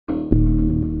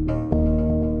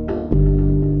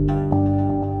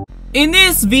In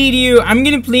this video, I'm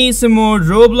gonna play some more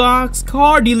Roblox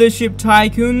car dealership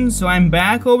Tycoon. So I'm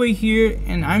back over here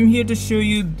and I'm here to show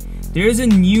you there's a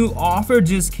new offer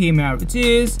just came out, which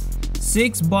is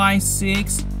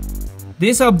 6x6.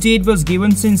 This update was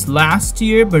given since last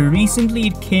year, but recently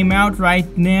it came out right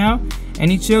now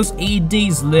and it shows 8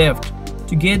 days left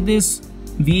to get this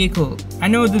vehicle. I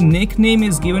know the nickname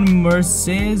is given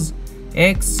Mercedes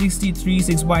G63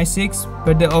 6x6,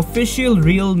 but the official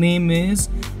real name is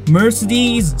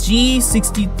Mercedes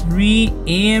G63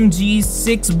 AMG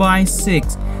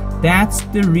 6x6. That's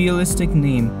the realistic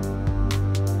name.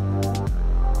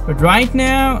 But right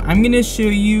now I'm gonna show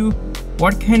you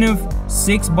what kind of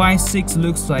 6x6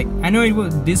 looks like. I know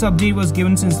this update was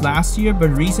given since last year,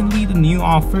 but recently the new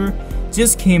offer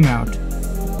just came out.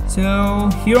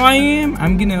 So here I am.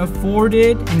 I'm gonna afford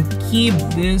it and keep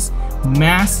this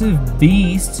massive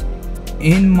beast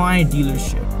in my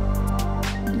dealership.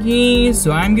 Okay,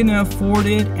 so I'm gonna afford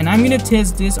it and I'm gonna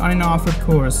test this on an offered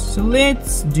course. So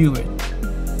let's do it.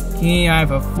 Okay,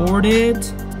 I've afforded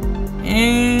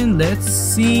and let's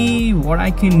see what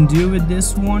I can do with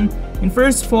this one. And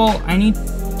first of all, I need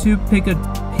to pick a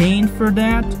paint for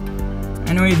that.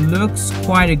 I know it looks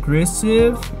quite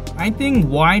aggressive. I think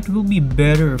white will be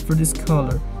better for this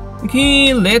color.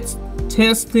 Okay, let's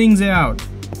test things out.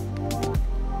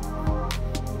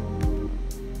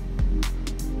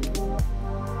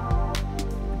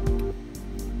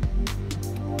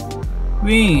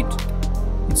 Wait,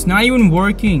 it's not even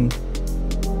working.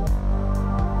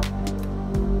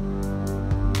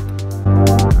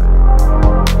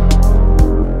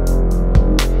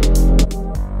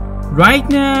 Right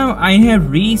now, I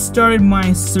have restarted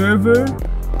my server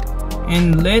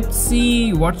and let's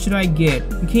see what should I get.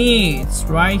 Okay, it's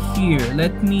right here.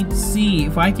 Let me see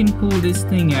if I can pull this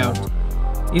thing out.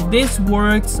 If this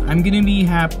works, I'm gonna be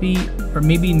happy, or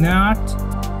maybe not.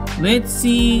 Let's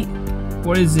see.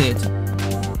 What is it?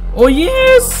 Oh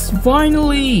yes,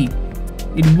 finally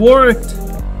it worked.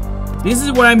 This is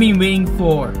what I've been waiting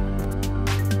for.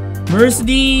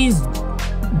 Mercedes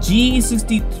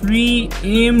G63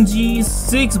 AMG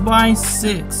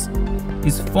 6x6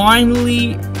 is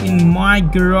finally in my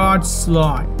garage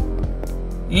slot,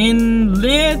 and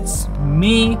let's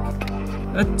make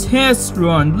a test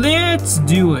run. Let's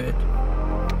do it.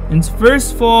 And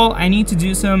first of all, I need to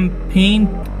do some paint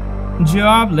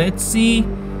job. Let's see.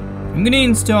 I'm gonna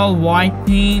install white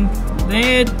paint.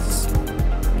 Let's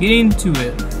get into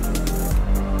it.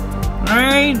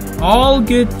 Alright, all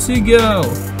good to go.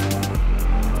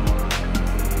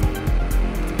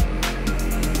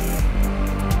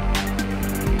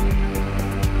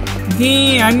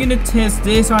 Okay, I'm gonna test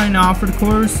this on an offered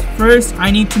course. First, I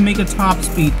need to make a top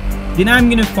speed. Then I'm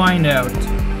gonna find out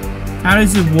how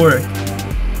does it work.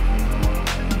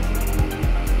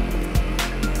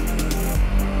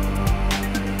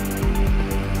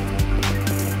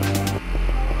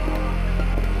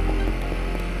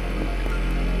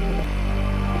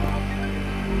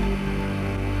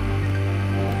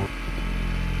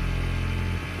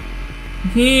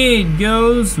 Okay, it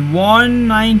goes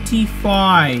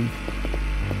 195.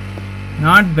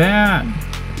 Not bad.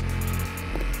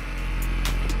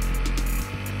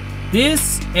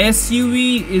 This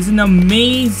SUV is an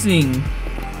amazing.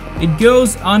 It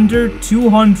goes under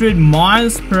 200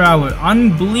 miles per hour.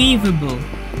 Unbelievable.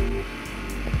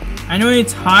 I know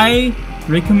it's high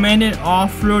recommended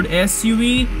off-road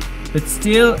SUV, but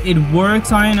still it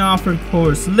works on an off-road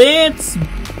course. Let's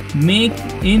make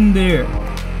in there.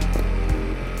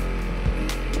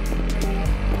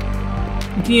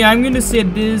 Okay, I'm gonna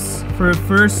set this for a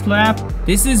first lap.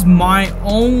 This is my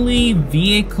only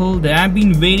vehicle that I've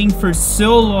been waiting for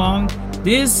so long.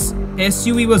 This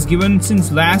SUV was given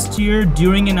since last year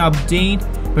during an update,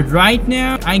 but right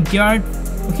now I got...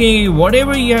 Okay,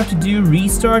 whatever you have to do,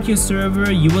 restart your server.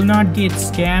 You will not get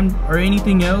scammed or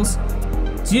anything else.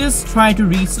 Just try to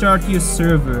restart your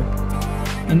server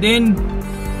and then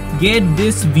get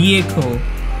this vehicle.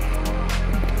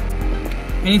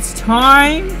 And it's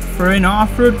time for an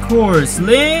off-road course.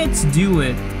 Let's do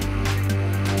it.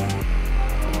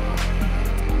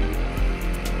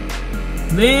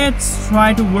 Let's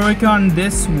try to work on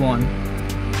this one.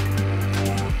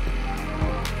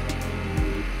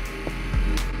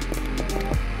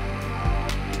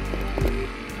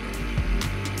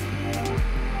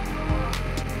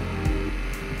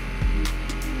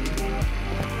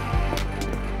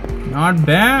 Not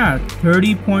bad.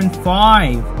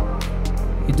 30.5.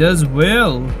 It does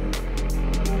well.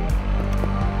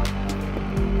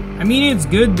 I mean, it's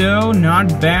good though,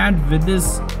 not bad with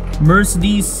this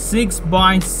Mercedes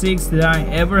 6x6 that I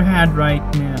ever had right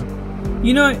now.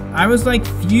 You know, I was like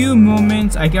few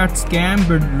moments I got scammed,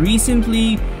 but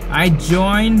recently I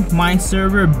joined my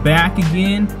server back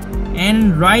again,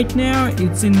 and right now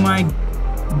it's in my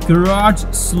garage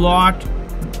slot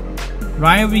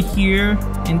right over here,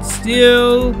 and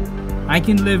still I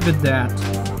can live with that.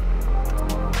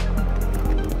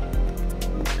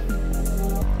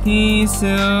 Okay,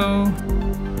 so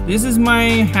this is my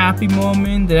happy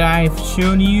moment that I've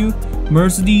shown you.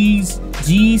 Mercedes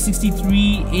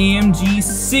G63 AMG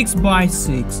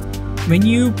 6x6. When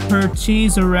you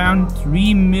purchase around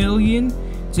 3 million,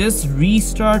 just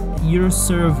restart your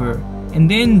server and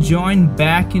then join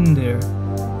back in there.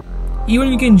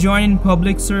 Even you can join in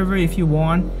public server if you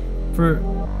want for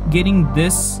getting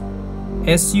this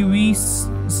SUV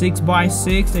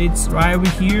 6x6. It's right over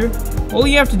here. All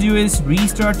you have to do is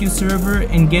restart your server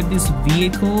and get this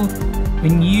vehicle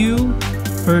when you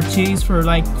purchase for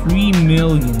like 3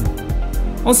 million.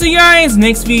 I'll see you guys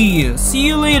next video. See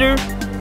you later.